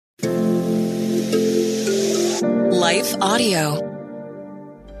Life Audio.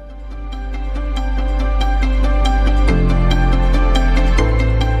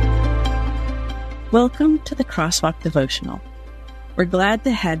 Welcome to the Crosswalk Devotional. We're glad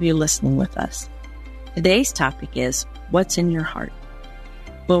to have you listening with us. Today's topic is, what's in your heart?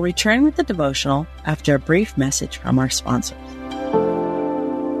 We'll return with the devotional after a brief message from our sponsors.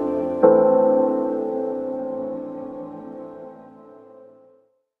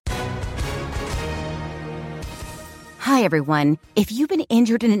 Hi, everyone. If you've been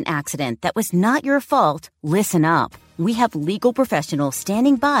injured in an accident that was not your fault, listen up. We have legal professionals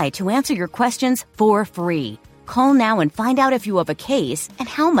standing by to answer your questions for free. Call now and find out if you have a case and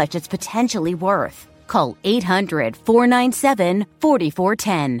how much it's potentially worth. Call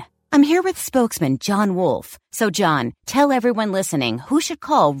 800-497-4410. I'm here with spokesman John Wolf. So, John, tell everyone listening who should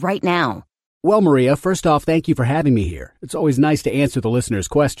call right now. Well, Maria, first off, thank you for having me here. It's always nice to answer the listeners'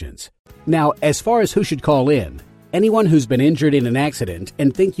 questions. Now, as far as who should call in, anyone who's been injured in an accident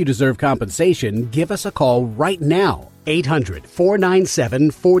and think you deserve compensation, give us a call right now.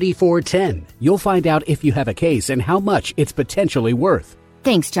 800-497-4410. You'll find out if you have a case and how much it's potentially worth.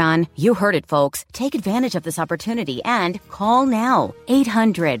 Thanks, John. You heard it, folks. Take advantage of this opportunity and call now.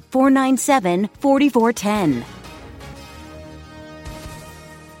 800-497-4410.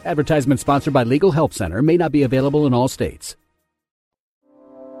 Advertisement sponsored by Legal Help Center. May not be available in all states.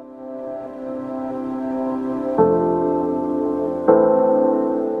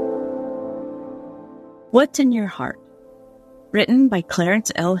 What's in Your Heart? Written by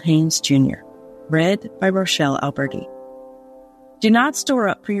Clarence L. Haynes, Jr. Read by Rochelle Alberti. Do not store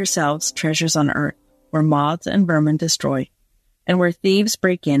up for yourselves treasures on earth, where moths and vermin destroy, and where thieves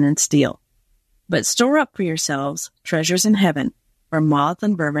break in and steal. But store up for yourselves treasures in heaven, where moths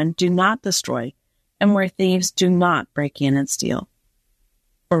and vermin do not destroy, and where thieves do not break in and steal.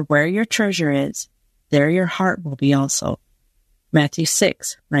 For where your treasure is, there your heart will be also. Matthew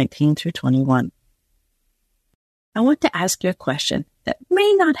 6:19-21. I want to ask you a question that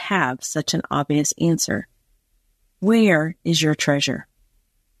may not have such an obvious answer. Where is your treasure?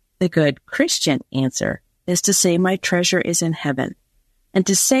 The good Christian answer is to say my treasure is in heaven, and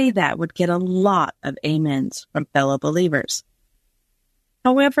to say that would get a lot of amens from fellow believers.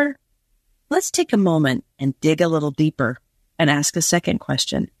 However, let's take a moment and dig a little deeper and ask a second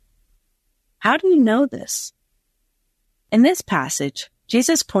question. How do you know this? In this passage,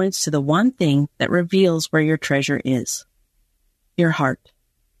 Jesus points to the one thing that reveals where your treasure is: your heart.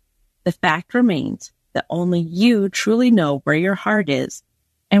 The fact remains that only you truly know where your heart is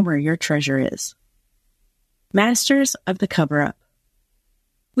and where your treasure is. Masters of the cover-up.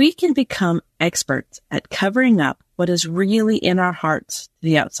 We can become experts at covering up what is really in our hearts to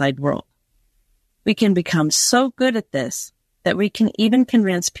the outside world. We can become so good at this that we can even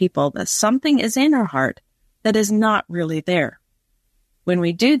convince people that something is in our heart that is not really there. When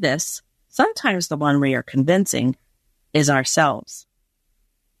we do this, sometimes the one we are convincing is ourselves.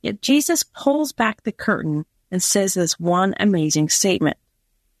 Yet Jesus pulls back the curtain and says this one amazing statement.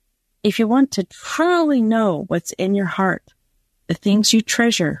 If you want to truly know what's in your heart, the things you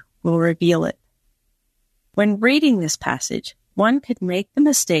treasure will reveal it. When reading this passage, one could make the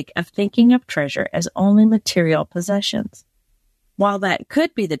mistake of thinking of treasure as only material possessions. While that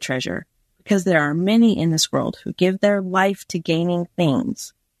could be the treasure, because there are many in this world who give their life to gaining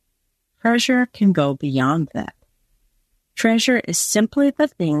things, treasure can go beyond that. Treasure is simply the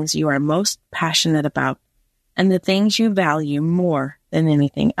things you are most passionate about and the things you value more than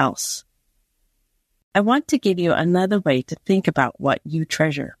anything else. I want to give you another way to think about what you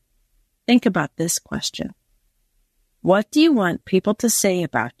treasure. Think about this question. What do you want people to say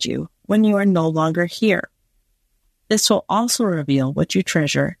about you when you are no longer here? This will also reveal what you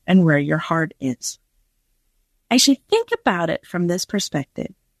treasure and where your heart is. As you think about it from this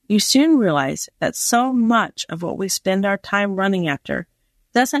perspective, you soon realize that so much of what we spend our time running after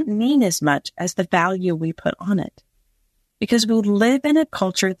doesn't mean as much as the value we put on it. Because we live in a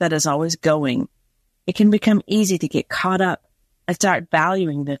culture that is always going, it can become easy to get caught up and start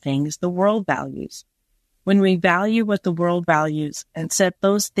valuing the things the world values. When we value what the world values and set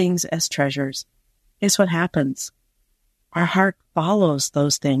those things as treasures, guess what happens? Our heart follows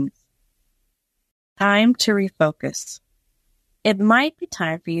those things. Time to refocus. It might be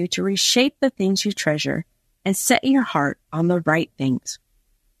time for you to reshape the things you treasure and set your heart on the right things.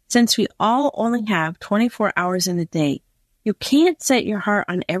 Since we all only have 24 hours in a day, you can't set your heart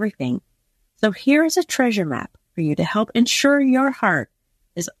on everything. So here is a treasure map for you to help ensure your heart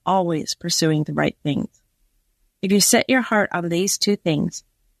is always pursuing the right things. If you set your heart on these two things,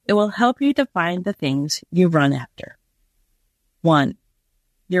 it will help you to find the things you run after. 1.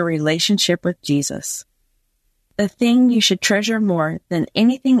 Your relationship with Jesus. The thing you should treasure more than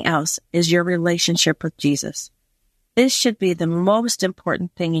anything else is your relationship with Jesus. This should be the most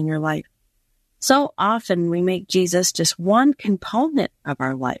important thing in your life. So often we make Jesus just one component of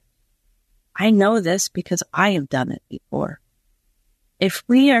our life. I know this because I have done it before. If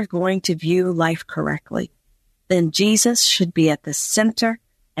we are going to view life correctly, then Jesus should be at the center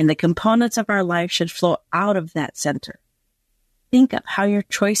and the components of our life should flow out of that center. Think of how your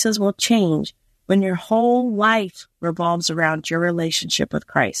choices will change when your whole life revolves around your relationship with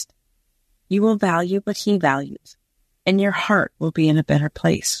Christ. You will value what He values, and your heart will be in a better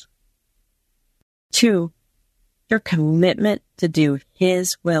place. 2, your commitment to do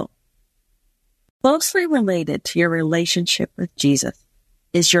His will. Closely related to your relationship with Jesus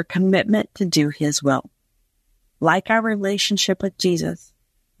is your commitment to do His will. Like our relationship with Jesus,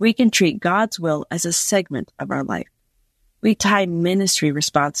 we can treat God's will as a segment of our life. We tie ministry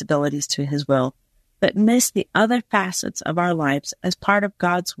responsibilities to His will, but miss the other facets of our lives as part of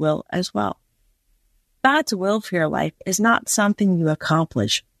God's will as well. God's will for your life is not something you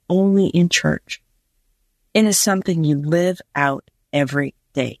accomplish only in church. It is something you live out every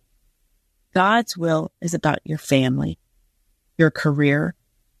day. God's will is about your family, your career,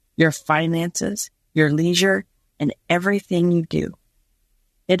 your finances, your leisure, and everything you do.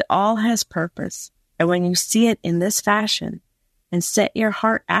 It all has purpose, and when you see it in this fashion and set your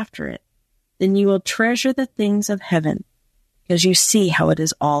heart after it, then you will treasure the things of heaven because you see how it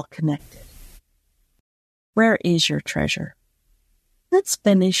is all connected. Where is your treasure? Let's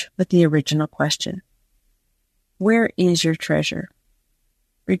finish with the original question. Where is your treasure?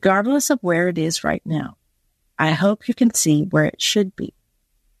 Regardless of where it is right now, I hope you can see where it should be.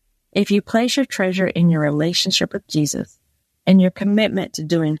 If you place your treasure in your relationship with Jesus and your commitment to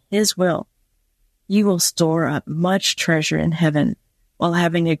doing His will, you will store up much treasure in heaven while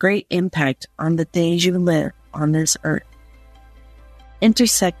having a great impact on the days you live on this earth.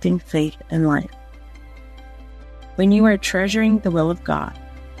 Intersecting faith and life. When you are treasuring the will of God,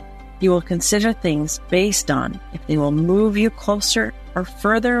 you will consider things based on if they will move you closer or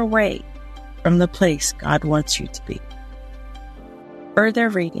further away from the place God wants you to be. Further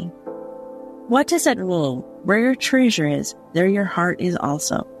reading. What does it mean? Where your treasure is, there your heart is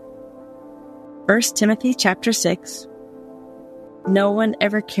also. 1 Timothy chapter 6. No one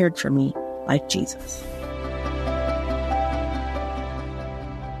ever cared for me like Jesus.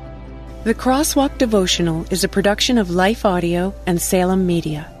 The Crosswalk Devotional is a production of Life Audio and Salem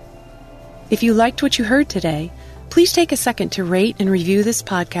Media. If you liked what you heard today, please take a second to rate and review this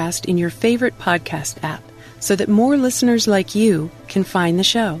podcast in your favorite podcast app so that more listeners like you can find the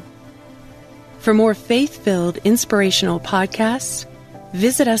show. For more faith-filled, inspirational podcasts,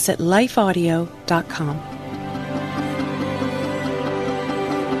 visit us at lifeaudio.com.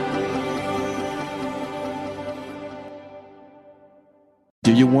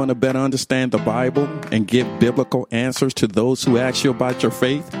 Do you want to better understand the Bible and give biblical answers to those who ask you about your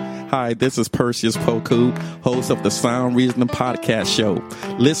faith? Hi, this is Perseus Poku, host of the Sound Reasoning Podcast Show.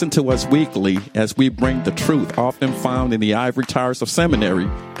 Listen to us weekly as we bring the truth often found in the ivory towers of seminary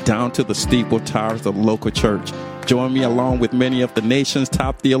down to the steeple towers of the local church. Join me along with many of the nation's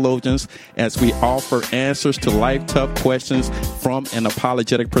top theologians as we offer answers to life-tough questions from an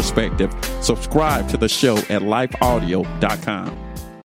apologetic perspective. Subscribe to the show at lifeaudio.com.